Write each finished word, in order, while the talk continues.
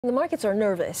The markets are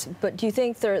nervous, but do you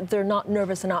think they're not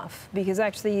nervous enough? Because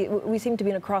actually, we seem to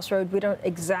be in a crossroad. We don't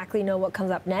exactly know what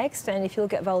comes up next. And if you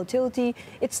look at volatility,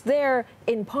 it's there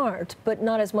in part, but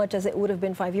not as much as it would have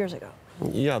been 5 years ago.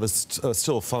 Yeah, there's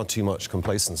still far too much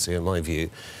complacency, in my view.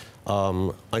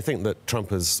 I think that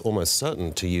Trump is almost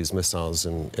certain to use missiles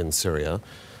in Syria,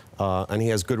 and he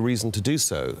has good reason to do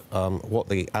so. What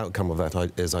the outcome of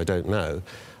that is, I don't know.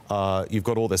 You've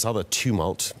got all this other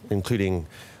tumult, including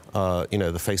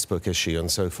the Facebook issue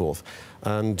and so forth.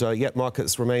 And yet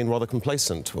markets remain rather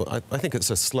complacent. Well, I think it's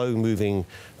a slow-moving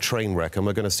train wreck, and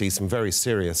we're going to see some very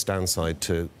serious downside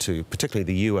to particularly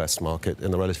the US market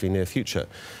in the relatively near future.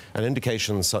 And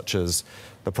indications such as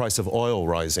the price of oil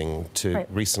rising to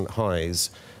recent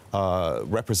highs,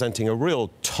 representing a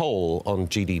real toll on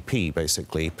GDP,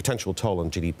 basically, potential toll on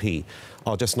GDP,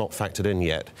 are just not factored in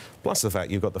yet. Plus the fact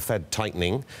you've got the Fed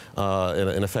tightening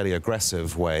in a fairly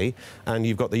aggressive way, and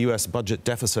you've got the US budget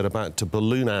deficit about to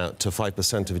balloon out to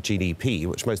 5% of GDP,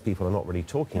 which most people are not really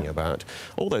talking about.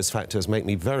 All those factors make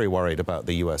me very worried about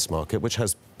the US market, which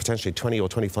has potentially 20 or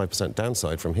 25%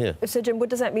 downside from here. So, Jim, what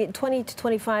does that mean? 20 to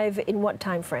 25 in what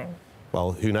time frame?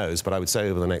 Well, who knows? But I would say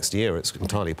over the next year, it's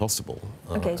entirely possible.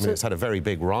 Okay, I mean, it's had a very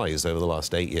big rise over the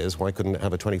last 8 years. Why couldn't it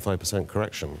have a 25%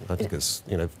 correction? I think it's,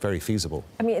 very feasible.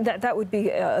 I mean, that would be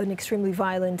an extremely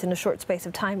violent in a short space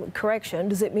of time correction.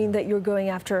 Does it mean that you're going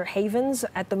after havens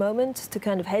at the moment to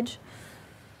kind of hedge?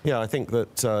 Yeah, I think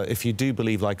that if you do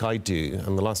believe like I do,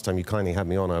 and the last time you kindly had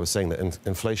me on, I was saying that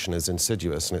inflation is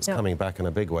insidious and it's coming back in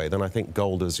a big way, then I think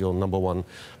gold is your number one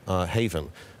haven.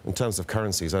 In terms of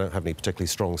currencies, I don't have any particularly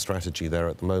strong strategy there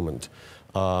at the moment.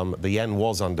 The yen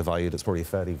was undervalued. It's probably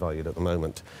fairly valued at the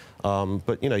moment.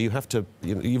 But, you have to...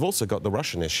 You've also got the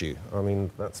Russian issue. I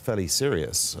mean, that's fairly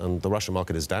serious. And the Russian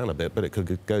market is down a bit, but it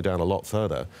could go down a lot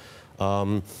further.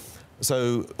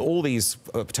 So all these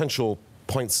potential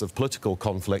points of political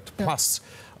conflict, plus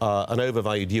an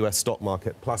overvalued US stock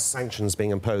market, plus sanctions being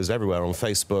imposed everywhere on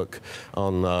Facebook,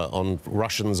 on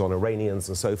Russians, on Iranians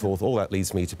and so forth, all that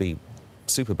leads me to be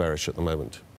super bearish at the moment.